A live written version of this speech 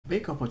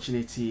Big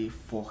opportunity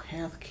for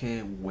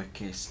healthcare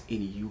workers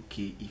in the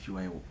UK. If you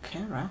are a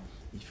carer,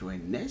 if you're a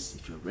nurse,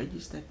 if you're a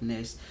registered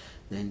nurse,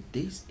 then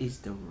this is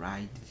the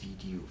right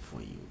video for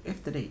you.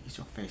 If today is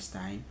your first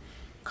time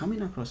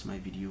coming across my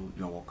video,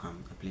 you're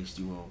welcome. Please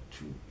do well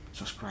to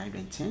subscribe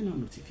and turn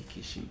on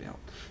notification bell.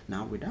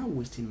 Now, without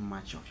wasting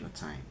much of your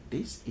time,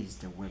 this is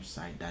the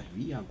website that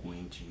we are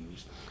going to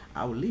use.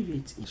 I will leave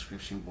it in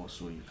description box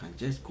so you can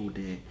just go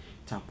there,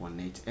 tap on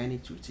it, and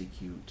it will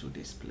take you to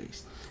this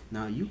place.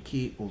 Now,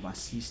 UK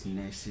overseas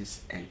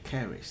nurses and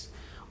carers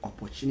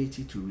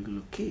opportunity to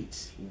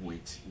relocate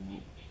with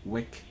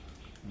work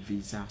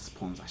visa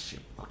sponsorship.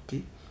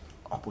 Okay,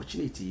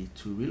 opportunity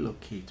to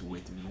relocate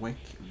with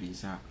work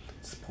visa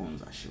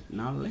sponsorship.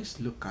 Now let's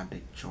look at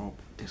the job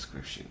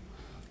description.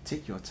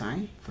 Take your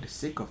time. For the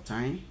sake of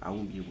time, I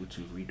won't be able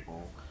to read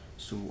all,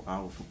 so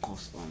I'll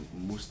focus on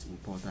most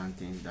important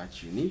things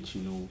that you need to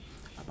know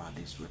about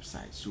this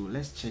website. So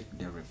let's check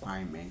the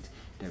requirement.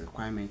 The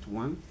requirement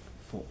one,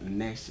 for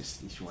nurses.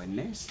 If you're a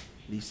nurse,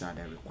 these are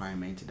the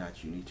requirements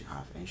that you need to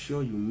have.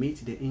 Ensure you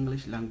meet the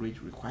English language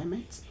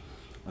requirements,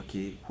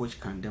 okay, which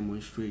can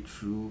demonstrate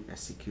through a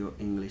secure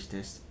English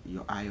test,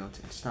 your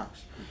IELTS and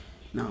stuff.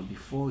 Now,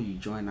 before you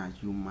join us,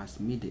 you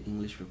must meet the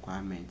English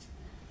requirement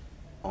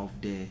of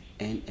the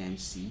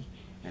NMC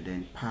and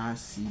then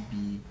pass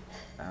CB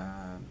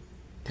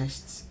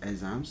tests,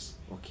 exams,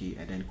 okay,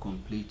 and then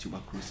complete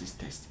tuberculosis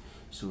test.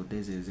 So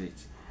this is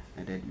it.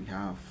 And then we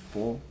have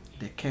for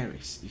the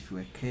carers. If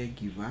you're a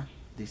caregiver,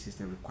 this is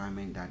the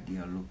requirement that they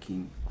are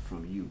looking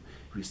from you.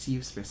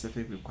 Receive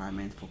specific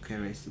requirements for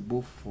carers,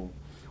 both for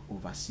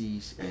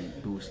overseas and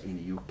those in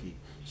the UK.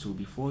 So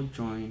before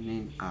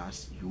joining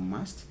us, you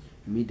must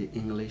meet the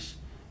English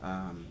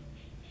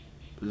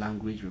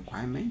language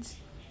requirements,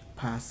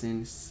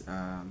 passing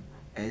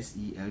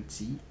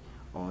SELT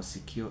or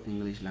secure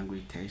English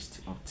language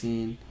test,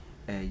 obtain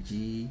a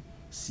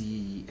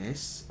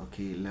GCES,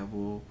 okay,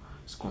 level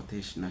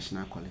Scottish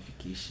national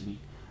qualification,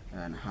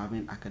 and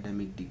having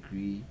academic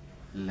degree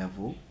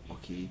level,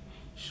 okay.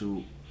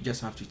 So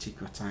just have to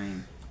take your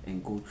time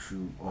and go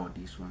through all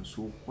these ones.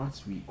 So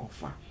what we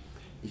offer,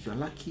 if you're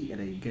lucky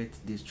and you get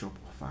this job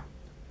offer,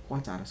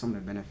 what are some of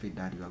the benefits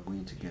that you are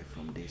going to get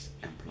from this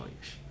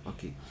employers?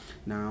 Okay,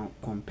 now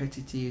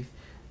competitive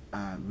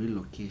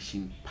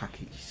relocation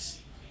packages.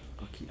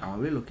 Okay, our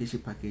relocation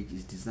package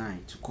is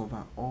designed to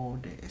cover all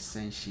the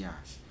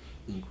essentials,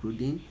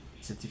 including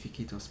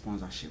certificate of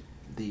sponsorship.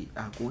 They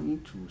are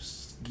going to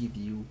give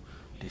you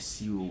the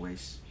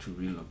COS to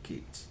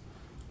relocate,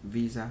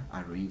 visa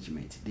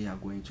arrangement. They are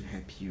going to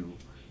help you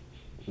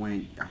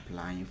when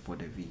applying for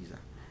the visa,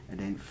 and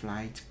then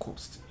flight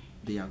cost.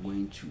 They are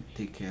going to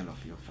take care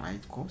of your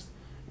flight cost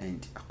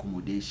and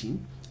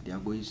accommodation. They are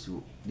going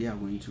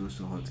to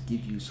also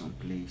give you some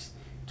place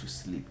to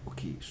sleep.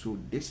 Okay, so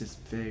this is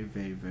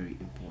very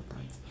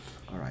important.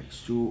 All right,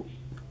 so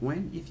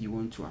if you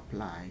want to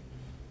apply,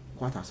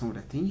 what are some of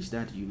the things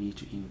that you need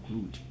to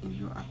include in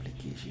your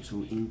application?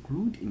 So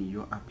include in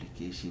your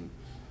application,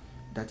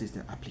 that is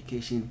the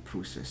application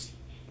process.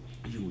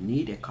 You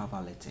need a cover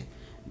letter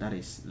that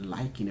is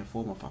like in a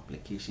form of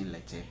application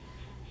letter,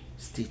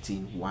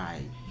 stating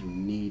why you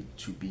need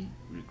to be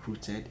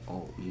recruited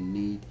or you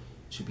need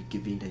to be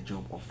given the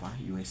job offer,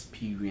 your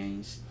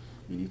experience.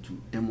 You need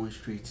to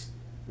demonstrate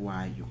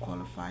why you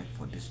qualify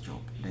for this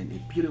job. Then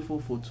a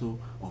beautiful photo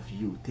of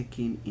you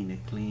taken in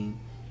a clean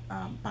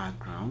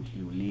background.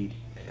 You need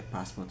a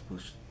passport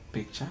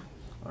picture.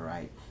 All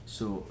right,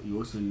 so you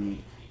also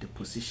need the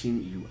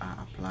position you are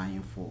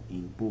applying for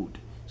in bold.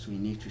 So you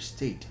need to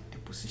state the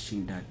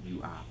position that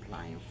you are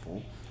applying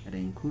for, and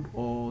then include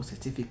all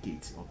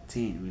certificates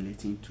obtained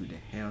relating to the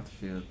health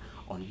field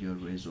on your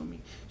resume.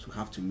 So you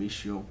have to make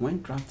sure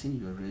when drafting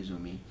your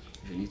resume,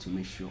 you need to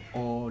make sure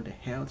all the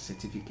health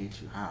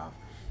certificates you have,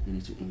 you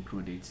need to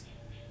include it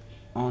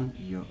on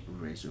your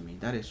resume.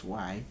 That is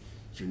why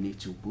you need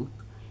to book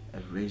a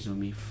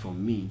resume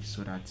from me,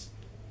 so that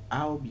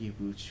I'll be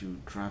able to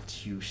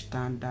draft you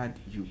standard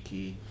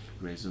UK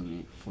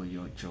resume for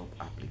your job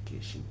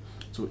application.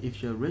 So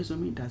if your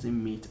resume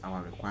doesn't meet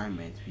our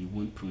requirement, we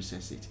won't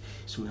process it.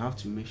 So we have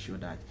to make sure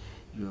that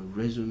your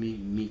resume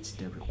meets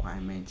the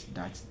requirement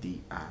that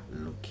they are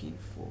looking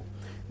for.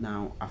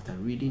 Now, after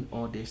reading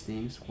all these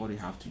things, what you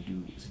have to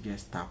do is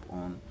just tap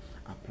on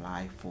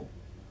apply for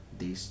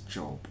this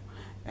job,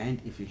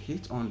 and if you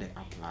hit on the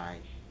apply,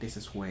 this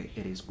is where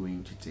it is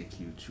going to take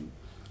you to.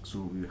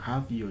 So you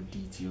have your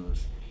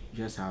details. You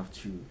just have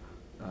to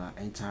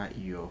enter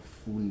your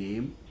full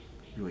name,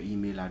 your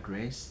email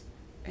address,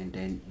 and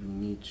then you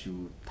need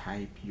to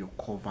type your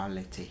cover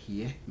letter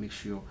here. Make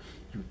sure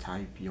you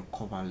type your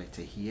cover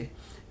letter here,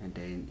 and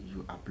then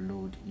you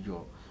upload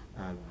your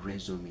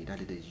resume,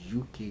 that is the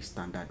UK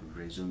standard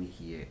resume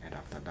here, and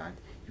after that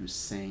you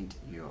send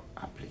your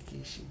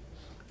application.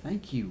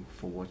 Thank you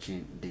for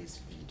watching this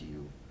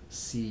video.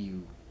 See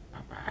you. Bye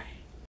bye.